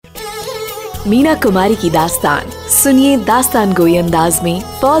मीना कुमारी की दास्तान सुनिए दास्तान गोई अंदाज में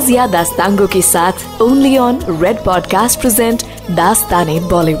फौजिया दास्तांगो के साथ only on red podcast present Dastane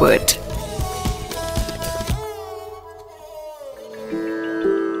Bollywood.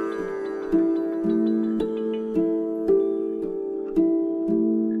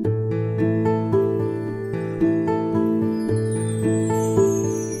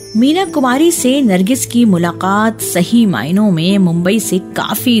 Meena Kumari से नरगिस की मुलाकात सही मायनों में मुंबई से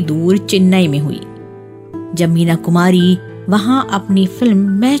काफी दूर चेन्नई में हुई, जब मीना कुमारी वहां अपनी फिल्म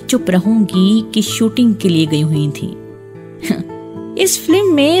मैं चुप रहूंगी की शूटिंग के लिए गई हुई थी। इस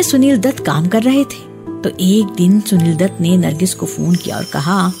फिल्म में सुनील दत्त काम कर रहे थे, तो एक दिन सुनील दत्त ने नरगिस को फोन किया और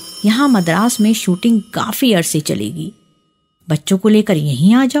कहा, यहाँ मद्रास में शूटिंग काफी अरसे चलेगी, बच्चों को लेकर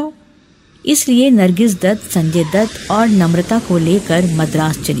यहीं आ जाओ। इसलिए नरगिस दत्त, संजय दत्त और नम्रता को लेकर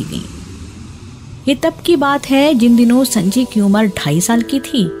मद्रास चली गई। ये तब की बात है जिन दिनों संजय की उम्र 2.5 साल की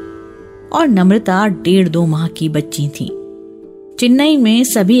थी और नम्रता 1.5-2 माह की बच्ची थी। चेन्नई में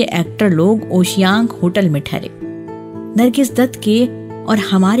सभी एक्टर लोग ओशियांग होटल में ठहरे। नरगिस दत्त के और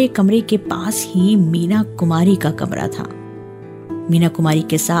हमारे कमरे के पास ही मीना कुमारी का कमरा था। मीना कुमारी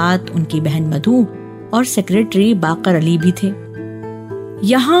के साथ उनकी बहन मधु और सेक्रेटरी बाकर अली भी थे।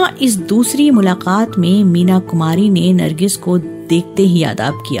 यहाँ इस दूसरी मुलाकात में मीना कुमारी ने नरगिस को देखते ही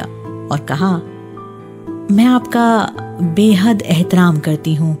आदाब किया और कहा, मैं आपका बेहद एहतराम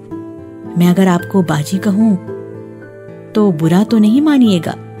करती हूँ। मैं अगर आपको बाजी कहूँ तो बुरा तो नहीं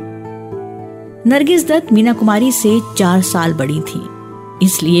मानिएगा। नरगिस दत्त मीना कुमारी से 4 साल बड़ी थी,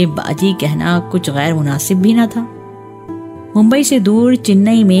 इसलिए बाजी कहना कुछ गैर मुनासिब भी न था। मुंबई से दूर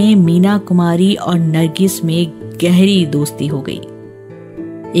चेन्नई में मीना कुमारी और नरगिस में गहरी दोस्ती हो गई।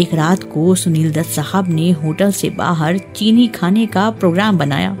 एक रात को सुनील दत्त साहब ने होटल से बाहर चीनी खाने का प्रोग्राम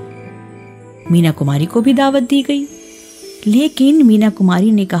बनाया। मीना कुमारी को भी दावत दी गई, लेकिन मीना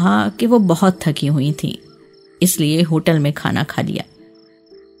कुमारी ने कहा कि वो बहुत थकी हुई थी, इसलिए होटल में खाना खा लिया।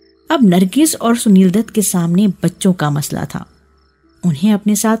 अब नरगिस और सुनील दत्त के सामने बच्चों का मसला था, उन्हें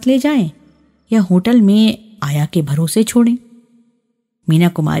अपने साथ ले जाएं या होटल में आया के भरोसे छोड़ें। मीना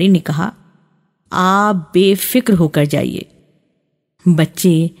कुमारी ने कहा, आप बेफिक्र होकर जाइए,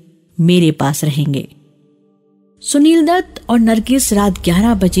 बच्चे मेरे पास रहेंगे। सुनील दत्त और नरगिस रात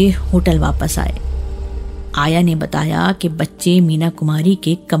 11 बजे होटल वापस आए। आया ने बताया कि बच्चे मीना कुमारी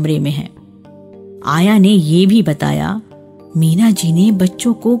के कमरे में हैं। आया ने यह भी बताया, मीना जी ने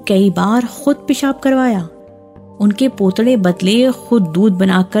बच्चों को कई बार खुद पेशाब करवाया, उनके पोतड़े बदले खुद दूध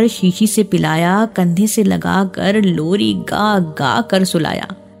बनाकर शीशी से पिलाया, कंधे से लगाकर लोरी गा गा कर सुलाया।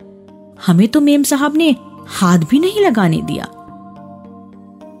 हमें तो मेम साहब ने हाथ भी नहीं लगाने दिया।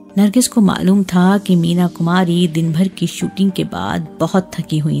 नरगिस को मालूम था कि मीना कुमारी दिन भर की शूटिंग के बाद बहुत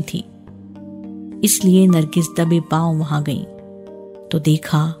थकी हुई थी, इसलिए नरगिस दबे पांव वहां गई तो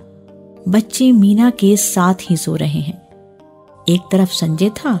देखा बच्चे मीना के साथ ही सो रहे हैं। एक तरफ संजय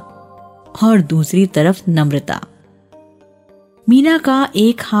था और दूसरी तरफ नम्रता। मीना का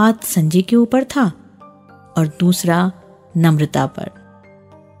एक हाथ संजय के ऊपर था और दूसरा नम्रता पर।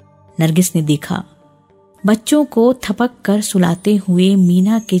 नरगिस ने देखा बच्चों को थपक कर सुलाते हुए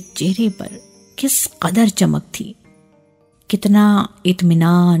मीना के चेहरे पर किस कदर चमक थी, कितना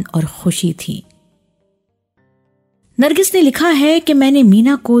इत्मीनान और खुशी थी। नरगिस ने लिखा है कि मैंने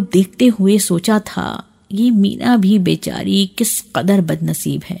मीना को देखते हुए सोचा था, ये मीना भी बेचारी किस कदर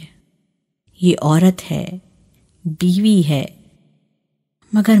बदनसीब है। ये औरत है, बीवी है,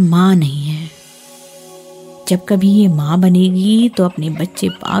 मगर मां नहीं है। जब कभी ये मां बनेगी तो अपने बच्चे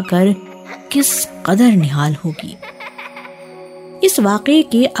पाकर किस कदर निहाल होगी। इस वाक़े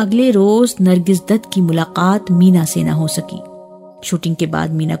के अगले रोज नरगिस दत्त की मुलाकात मीना से न हो सकी। शूटिंग के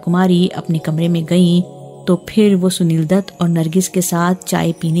बाद मीना कुमारी अपने कमरे में गई तो फिर वो सुनील दत्त और नरगिस के साथ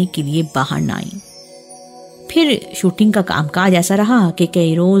चाय पीने के लिए बाहर न आई। फिर शूटिंग का कामकाज ऐसा रहा कि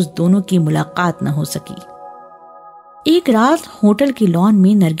कई रोज दोनों की मुलाकात न हो सकी। एक रात होटल के लॉन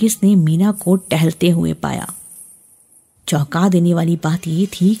में नरगिस ने मीना को टहलते हुए पाया। चौंका देने वाली बात यह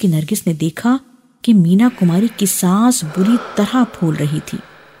थी कि नरगिस ने देखा कि मीना कुमारी की सांस बुरी तरह फूल रही थी।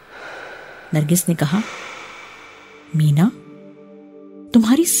 नरगिस ने कहा, मीना,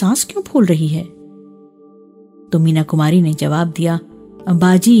 तुम्हारी सांस क्यों फूल रही है? तो मीना कुमारी ने जवाब दिया,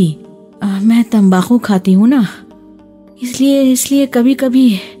 बाजी, मैं तंबाकू खाती हूं ना, इसलिए कभी कभी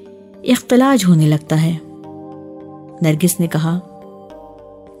इख्तिलाज होने लगता है। नरगिस ने कहा,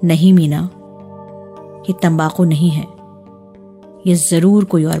 नहीं मीना, ये तंबाकू नहीं है, ये जरूर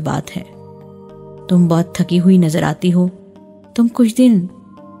कोई और बात है। तुम बहुत थकी हुई नजर आती हो, तुम कुछ दिन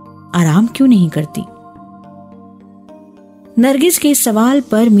आराम क्यों नहीं करती? नरगिस के सवाल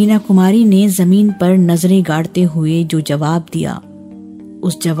पर मीना कुमारी ने जमीन पर नजरें गाड़ते हुए जो जवाब दिया,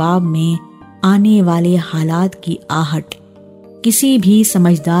 उस जवाब में आने वाले हालात की आहट किसी भी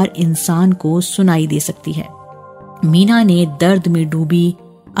समझदार इंसान को सुनाई दे सकती है। मीना ने दर्द में डूबी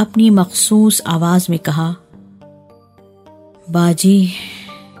अपनी मखसूस आवाज में कहा, बाजी,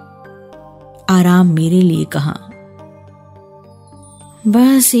 आराम मेरे लिए कहाँ,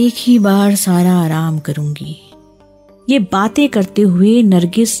 बस एक ही बार सारा आराम करूंगी। ये बातें करते हुए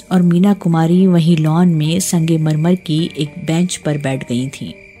नरगिस और मीना कुमारी वहीं लॉन में संगमरमर की एक बेंच पर बैठ गई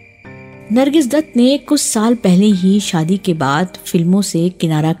थीं। नरगिस दत्त ने कुछ साल पहले ही शादी के बाद फिल्मों से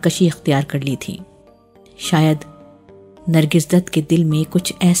किनारा कशी इख्तियार कर ली थी। शायद नरगिस दत्त के दिल में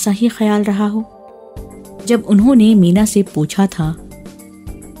कुछ ऐसा ही ख्याल रहा हो। जब उन्होंने मीना से पूछा था,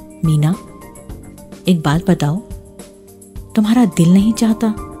 मीना, एक बात बताओ, तुम्हारा दिल नहीं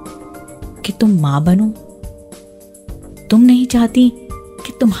चाहता कि तुम मां बनो? तुम नहीं चाहती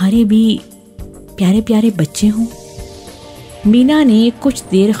कि तुम्हारे भी प्यारे प्यारे बच्चे हों? मीना ने कुछ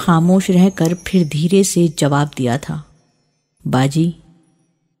देर खामोश रहकर फिर धीरे से जवाब दिया था, बाजी,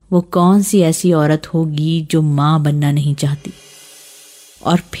 वो कौन सी ऐसी औरत होगी जो मां बनना नहीं चाहती?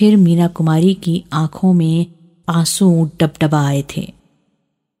 और फिर मीना कुमारी की आंखों में आंसू डबडबा आए थे।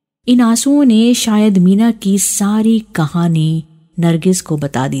 इन आंसुओं ने शायद मीना की सारी कहानी नरगिस को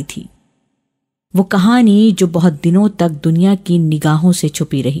बता दी थी। वो कहानी जो बहुत दिनों तक दुनिया की निगाहों से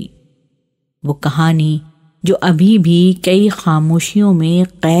छुपी रही। वो कहानी जो अभी भी कई खामोशियों में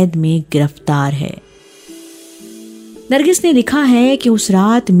कैद में गिरफ्तार है। नरगिस ने लिखा है कि उस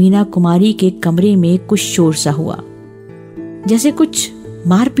रात मीना कुमारी के कमरे में कुछ शोर सा हुआ, जैसे कुछ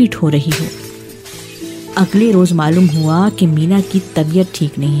मारपीट हो रही हो। अगले रोज मालूम हुआ कि मीना की तबीयत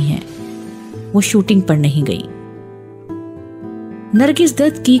ठीक नहीं है, वो शूटिंग पर नहीं गई। नरगिस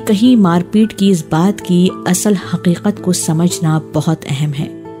दत्त की कहीं मारपीट की इस बात की असल हकीकत को समझना बहुत अहम है।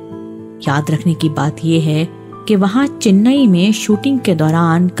 याद रखने की बात यह है कि वहां चेन्नई में शूटिंग के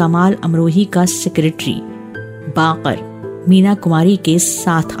दौरान कमाल अमरोही का सेक्रेटरी बाकर मीना कुमारी के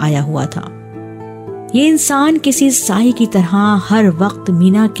साथ आया हुआ था। ये इंसान किसी साई की तरह हर वक्त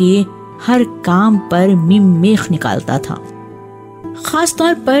मीना के हर काम पर मेख निकालता था। खास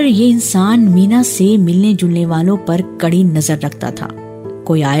तौर पर यह इंसान मीना से मिलने जुलने वालों पर कड़ी नजर रखता था।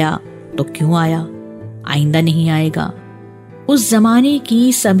 कोई आया तो क्यों आया, आइंदा नहीं आएगा। उस जमाने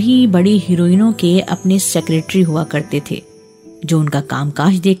की सभी बड़ी हीरोइनों के अपने सेक्रेटरी हुआ करते थे जो उनका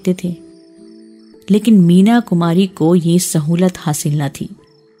कामकाज देखते थे, लेकिन मीना कुमारी को ये सहूलत हासिल न थी।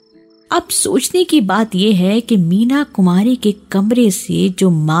 अब सोचने की बात यह है कि मीना कुमारी के कमरे से जो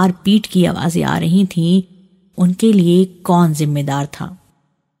मारपीट की आवाजें आ रही थीं, उनके लिए कौन जिम्मेदार था?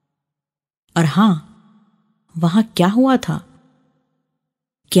 और हां, वहां क्या हुआ था?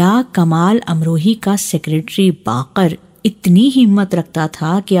 क्या कमाल अमरोही का सेक्रेटरी बाकर इतनी हिम्मत रखता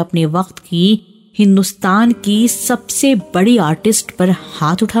था कि अपने वक्त की हिंदुस्तान की सबसे बड़ी आर्टिस्ट पर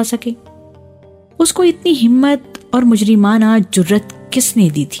हाथ उठा सके? उसको इतनी हिम्मत और मुजरिमाना जुर्रत किसने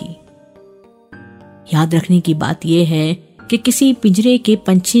दी थी? याद रखने की बात यह है कि किसी पिंजरे के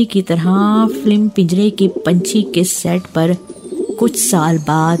पंछी की तरह फिल्म पिंजरे के पंछी के सेट पर कुछ साल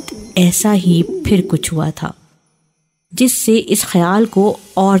बाद ऐसा ही फिर कुछ हुआ था, जिससे इस ख्याल को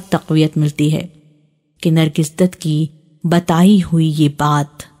और तक़वियत मिलती है कि नरगिस दत्त की बताई हुई ये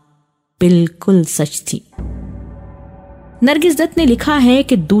बात बिल्कुल सच थी। नरगिस दत्त ने लिखा है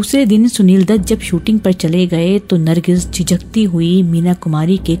कि दूसरे दिन सुनील दत्त जब शूटिंग पर चले गए तो नरगिस झिझकती हुई मीना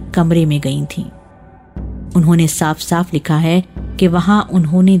कुमारी के कमरे में गई थी। उन्होंने साफ साफ लिखा है कि वहां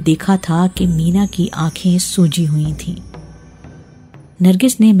उन्होंने देखा था कि मीना की आंखें सूजी हुई थीं।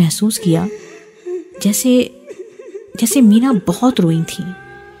 नरगिस ने महसूस किया जैसे मीना बहुत रोई थी।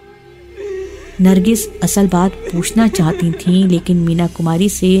 नरगिस असल बात पूछना चाहती थी, लेकिन मीना कुमारी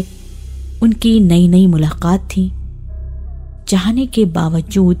से उनकी नई नई मुलाकात थी। चाहने के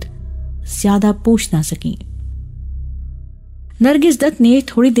बावजूद ज्यादा पूछ ना सकी। नरगिस दत्त ने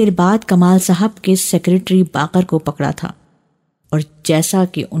थोड़ी देर बाद कमाल साहब के सेक्रेटरी बाकर को पकड़ा था और जैसा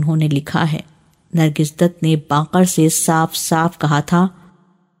कि उन्होंने लिखा है, नरगिस दत्त ने बाकर से साफ साफ कहा था,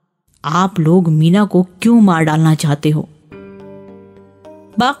 आप लोग मीना को क्यों मार डालना चाहते हो?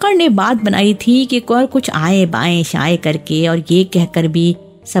 बाकर ने बात बनाई थी कि और कुछ आए बाएं शाए करके और ये कहकर भी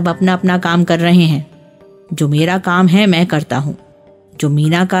सब अपना अपना काम कर रहे हैं। जो मेरा काम है मैं करता हूं, जो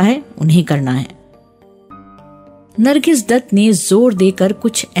मीना का है उन्हें करना है। नरगिस दत्त ने जोर देकर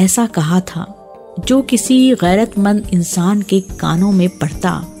कुछ ऐसा कहा था जो किसी गैरतमंद इंसान के कानों में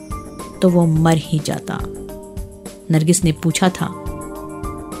पड़ता तो वो मर ही जाता। नरगिस ने पूछा था,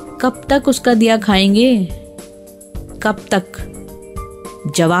 कब तक उसका दिया खाएंगे? कब तक?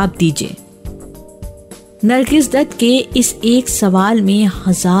 जवाब दीजिए। नरगिस दत्त के इस एक सवाल में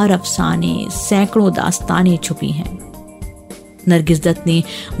हजार अफसाने, सैकड़ों दास्तानें छुपी हैं। नरगिस दत्त ने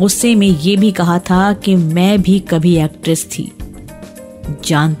गुस्से में ये भी कहा था कि मैं भी कभी एक्ट्रेस थी,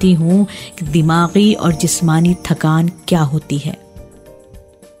 जानती हूं कि दिमागी और जिस्मानी थकान क्या होती है।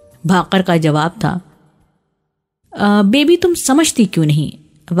 भाकर का जवाब था, बेबी तुम समझती क्यों नहीं,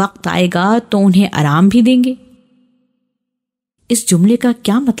 वक्त आएगा तो उन्हें आराम भी देंगे। इस जुमले का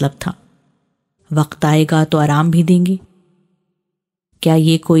क्या मतलब था? वक्त आएगा तो आराम भी देंगे, क्या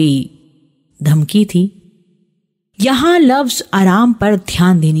ये कोई धमकी थी? यहां लफ्ज आराम पर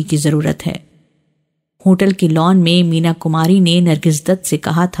ध्यान देने की जरूरत है। होटल के लॉन में मीना कुमारी ने नरगिस दत्त से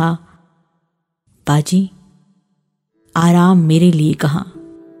कहा था, बाजी आराम मेरे लिए कहां,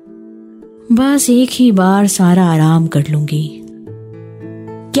 बस एक ही बार सारा आराम कर लूंगी।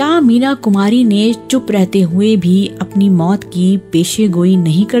 क्या मीना कुमारी ने चुप रहते हुए भी अपनी मौत की पेशेगोई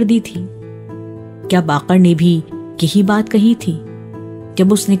नहीं कर दी थी? क्या बाकर ने भी यही बात कही थी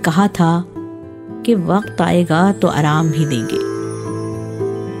जब उसने कहा था कि वक्त आएगा तो आराम भी देंगे?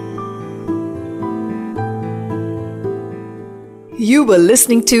 You were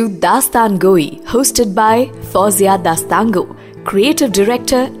listening to Dastan Goi, hosted by Fawzia Dastango, creative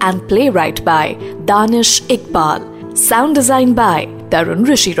director and playwright by Danish Iqbal, sound design by Tarun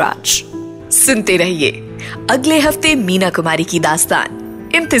Rishiraj. सुनते रहिए अगले हफ्ते मीना कुमारी की दास्तान,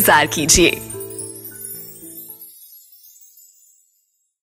 इंतजार कीजिए।